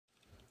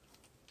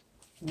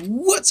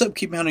What's up,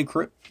 Keep Pounding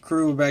crew?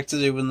 We're back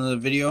today with another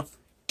video.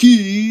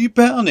 Keep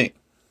pounding!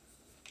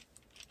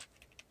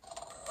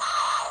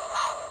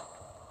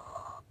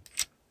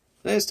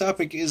 Today's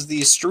topic is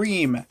the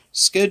stream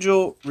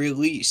schedule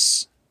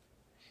release.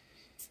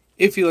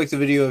 If you like the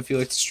video, if you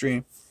like the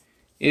stream,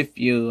 if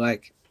you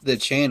like the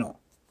channel,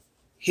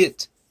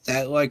 hit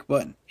that like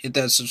button, hit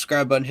that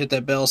subscribe button, hit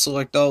that bell,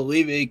 select all,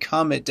 leave a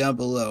comment down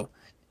below.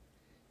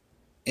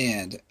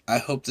 And I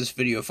hope this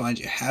video finds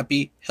you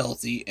happy,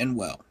 healthy, and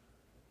well.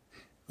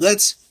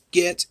 Let's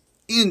get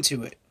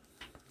into it.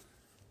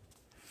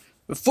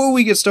 Before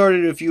we get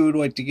started, if you would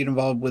like to get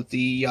involved with the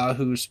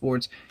Yahoo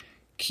Sports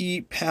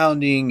Keep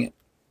Pounding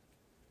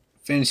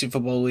Fantasy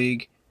Football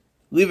League,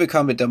 leave a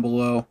comment down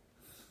below.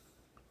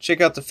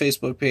 Check out the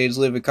Facebook page,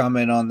 leave a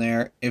comment on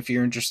there if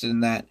you're interested in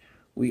that.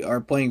 We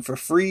are playing for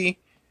free,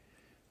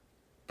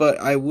 but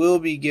I will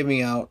be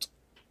giving out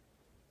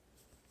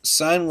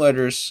signed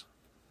letters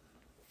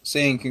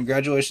saying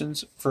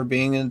congratulations for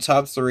being in the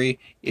top 3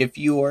 if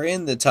you are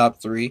in the top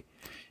 3,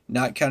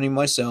 not counting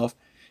myself,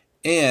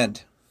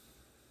 and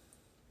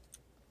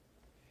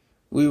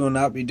we will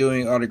not be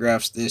doing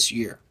autographs this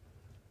year.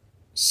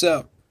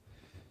 So,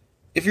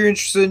 if you're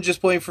interested in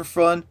just playing for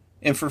fun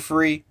and for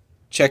free,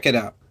 check it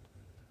out.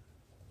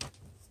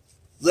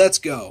 Let's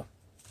go.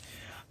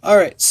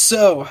 Alright,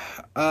 so,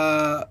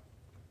 the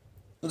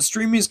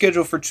streaming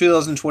schedule for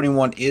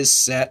 2021 is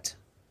set.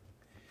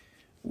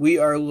 We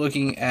are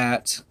looking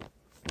at,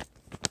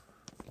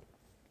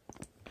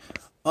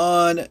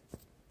 on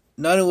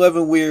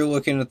 9/11, we are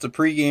looking at the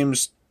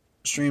pregame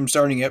stream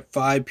starting at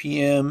 5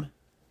 p.m.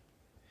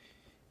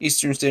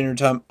 Eastern Standard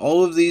Time.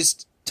 All of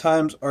these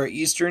times are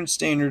Eastern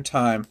Standard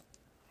Time.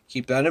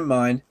 Keep that in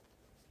mind.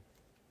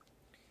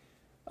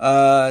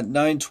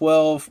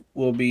 9/12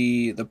 will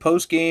be the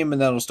postgame,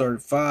 and that'll start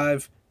at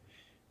 5.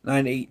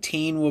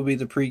 9/18 will be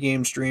the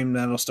pregame stream,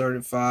 that'll start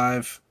at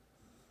 5.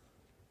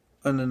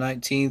 On the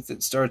 19th,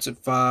 it starts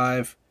at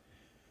 5.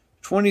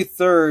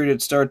 23rd,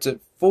 it starts at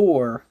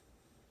 4.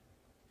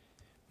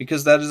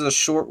 Because that is a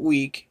short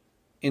week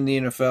in the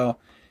NFL.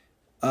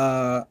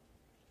 And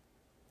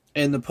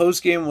the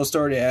postgame will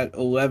start at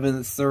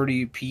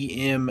 11:30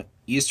 p.m.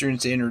 Eastern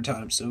Standard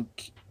Time. So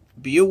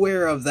be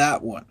aware of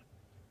that one.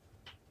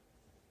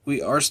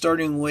 We are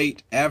starting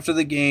late after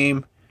the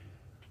game.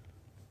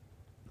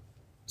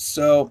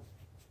 So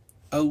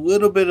a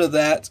little bit of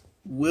that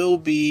will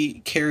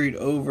be carried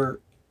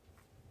over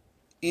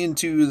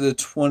into the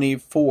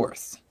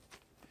 24th.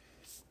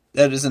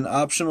 That is an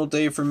optional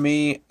day for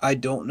me. I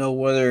don't know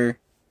whether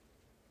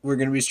we're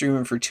going to be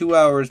streaming for 2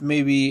 hours.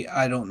 Maybe,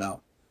 I don't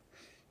know.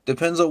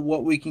 Depends on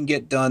what we can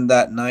get done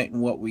that night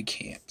and what we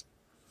can't.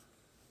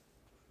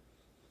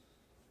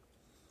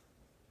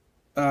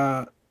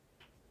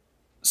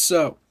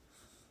 So,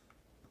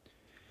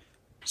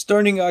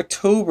 starting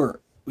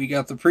October, we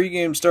got the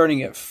pregame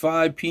starting at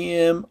 5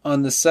 p.m.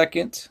 on the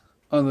 2nd.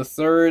 On the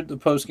 3rd, the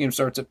postgame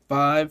starts at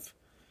 5.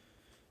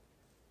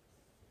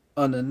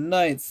 On the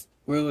 9th,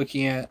 we're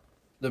looking at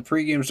the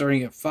pregame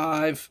starting at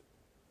 5.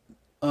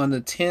 On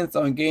the 10th,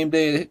 on game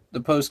day, the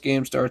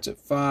postgame starts at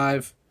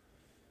 5.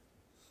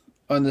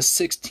 On the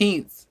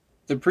 16th,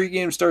 the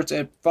pregame starts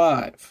at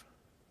 5.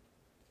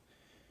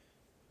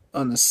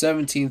 On the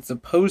 17th, the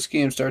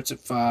postgame starts at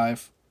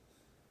 5.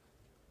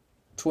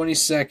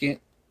 22nd,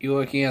 you're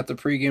looking at the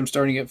pregame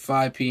starting at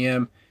 5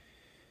 p.m.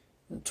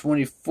 The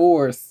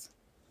 24th,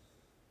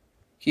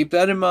 keep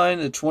that in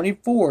mind, the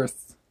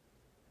 24th,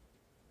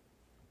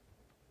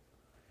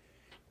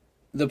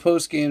 the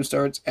postgame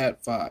starts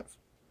at 5.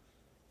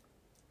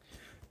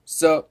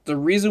 So, the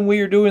reason we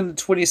are doing the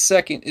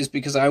 22nd is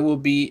because I will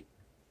be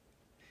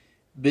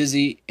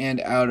busy and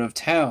out of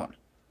town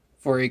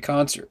for a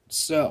concert.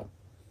 So,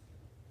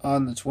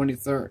 on the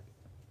 23rd.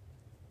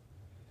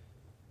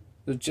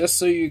 So, just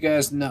so you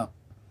guys know.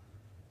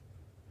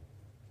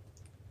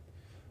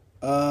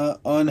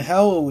 On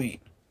Halloween,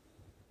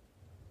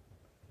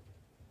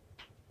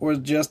 or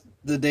just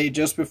the day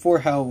just before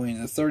Halloween,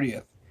 the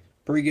 30th,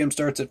 pregame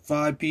starts at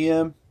 5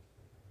 p.m.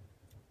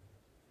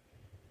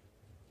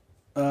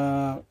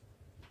 On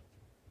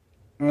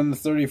the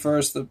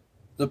 31st,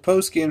 the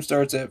postgame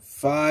starts at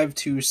 5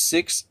 to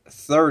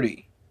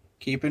 6:30.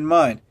 Keep in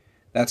mind,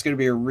 that's going to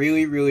be a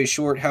really, really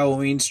short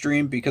Halloween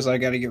stream because I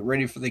got to get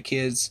ready for the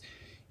kids,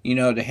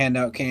 to hand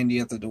out candy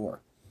at the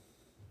door.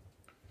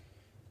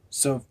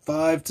 So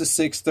 5 to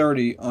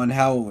 6:30 on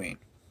Halloween.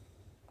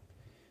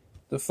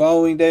 The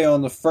following day,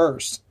 on the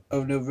 1st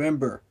of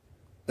November,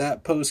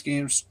 that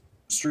postgame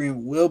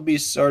stream will be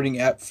starting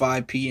at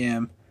 5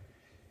 p.m.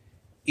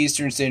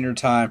 Eastern Standard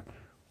Time.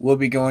 We'll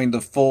be going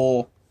the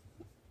full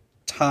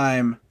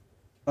time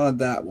on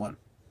that one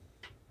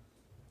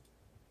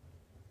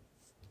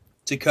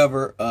to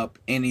cover up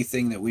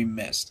anything that we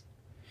missed.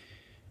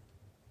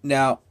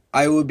 Now,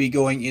 I will be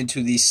going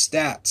into the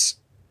stats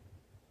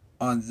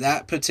on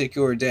that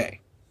particular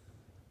day.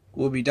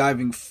 We'll be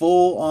diving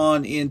full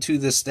on into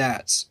the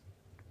stats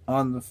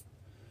on the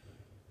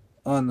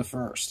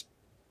 1st.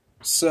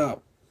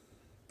 So,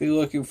 be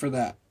looking for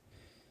that.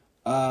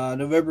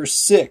 November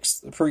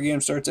 6th, the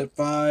pregame starts at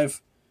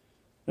 5.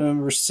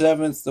 November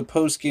 7th, the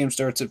postgame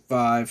starts at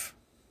 5.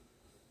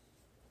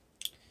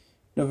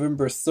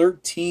 November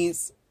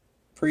 13th,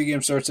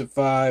 pregame starts at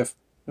 5.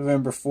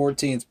 November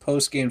 14th,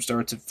 postgame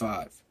starts at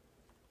 5.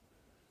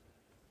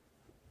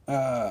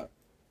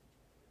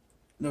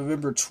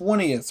 November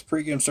 20th,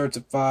 pregame starts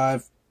at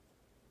 5.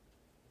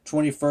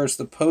 21st,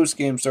 the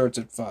postgame starts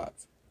at 5.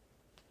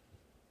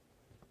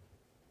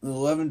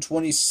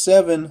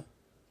 11/27,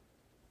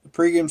 the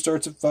pregame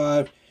starts at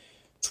 5.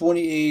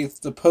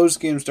 28th, the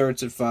postgame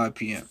starts at 5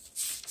 p.m.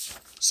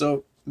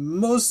 So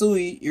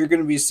mostly you're going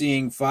to be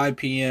seeing 5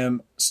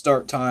 p.m.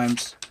 start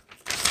times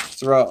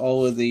throughout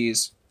all of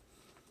these.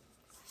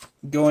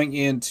 Going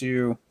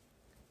into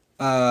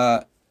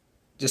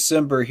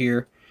December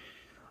here.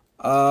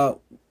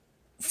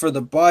 For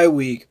the bye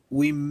week,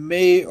 we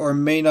may or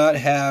may not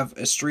have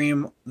a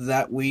stream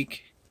that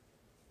week.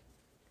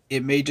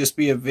 It may just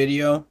be a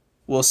video.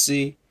 We'll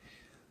see.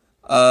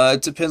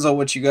 It depends on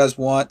what you guys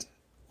want.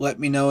 Let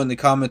me know in the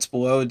comments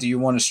below. Do you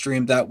want to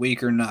stream that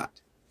week or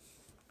not?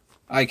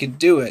 I could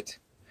do it.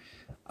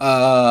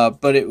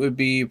 But it would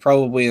be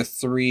probably a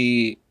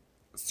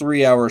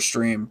three-hour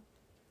stream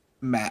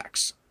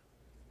max.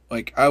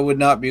 Like, I would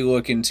not be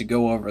looking to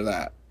go over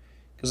that.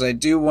 Because I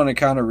do want to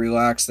kind of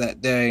relax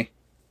that day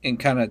and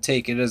kind of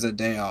take it as a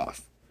day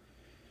off.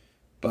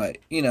 But,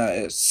 you know,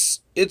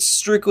 it's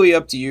strictly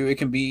up to you. It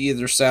can be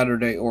either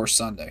Saturday or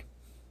Sunday.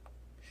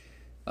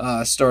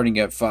 Starting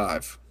at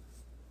 5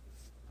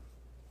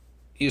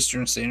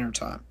 Eastern Standard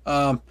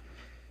Time.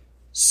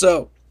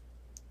 So,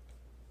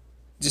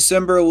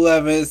 December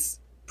 11th,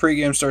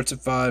 pregame starts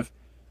at 5.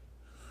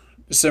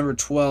 December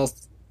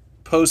 12th,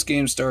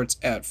 postgame starts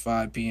at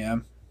 5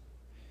 p.m.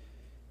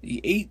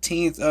 The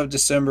 18th of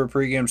December,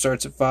 pregame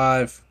starts at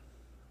 5.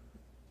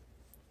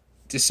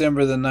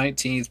 December the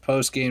 19th,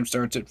 postgame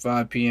starts at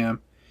 5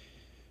 p.m.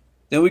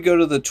 Then we go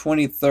to the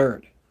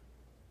 23rd.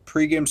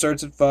 Pregame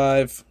starts at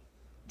 5.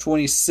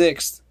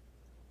 26th,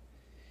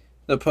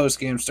 the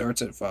postgame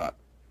starts at 5.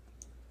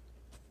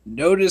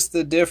 Notice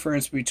the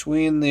difference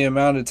between the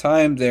amount of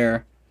time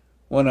there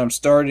when I'm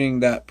starting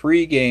that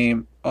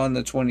pregame on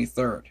the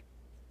 23rd.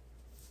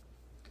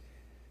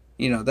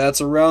 You know,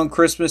 that's around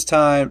Christmas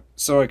time,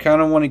 so I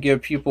kind of want to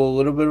give people a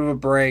little bit of a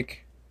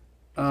break.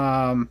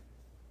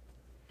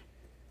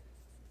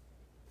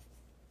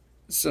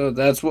 So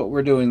that's what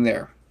we're doing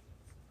there.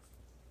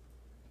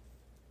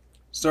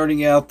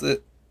 Starting out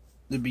the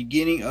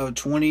beginning of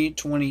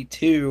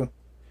 2022,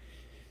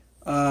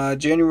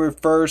 January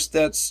 1st,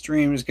 that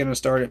stream is going to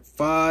start at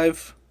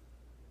 5.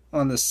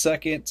 On the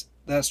 2nd,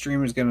 that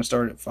stream is going to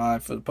start at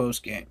 5 for the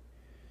post game.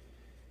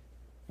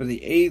 For the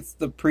 8th,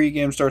 the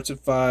pregame starts at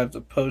 5.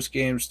 The post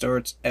game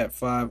starts at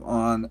 5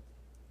 on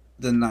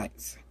the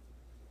 9th.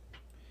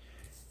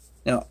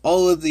 Now,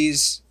 all of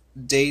these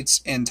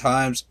dates and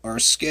times are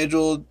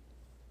scheduled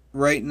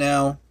right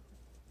now,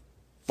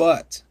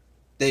 but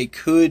they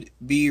could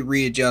be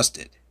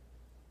readjusted.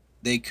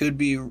 They could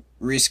be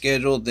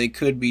rescheduled. They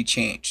could be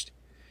changed.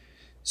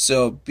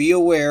 So be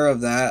aware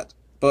of that.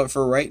 But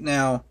for right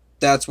now,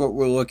 that's what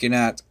we're looking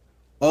at.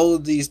 All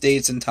of these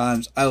dates and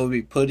times I will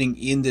be putting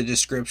in the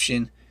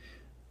description.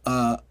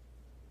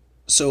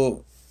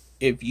 So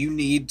if you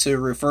need to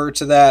refer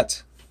to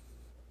that,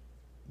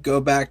 go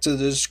back to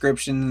the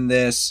description in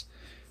this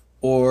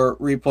or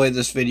replay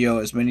this video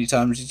as many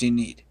times as you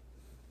need.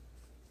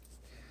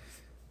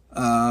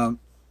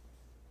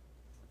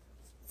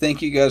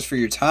 Thank you guys for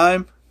your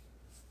time.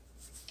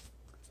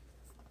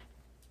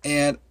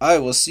 And I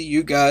will see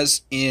you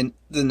guys in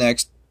the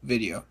next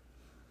video.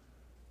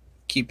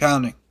 Keep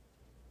pounding.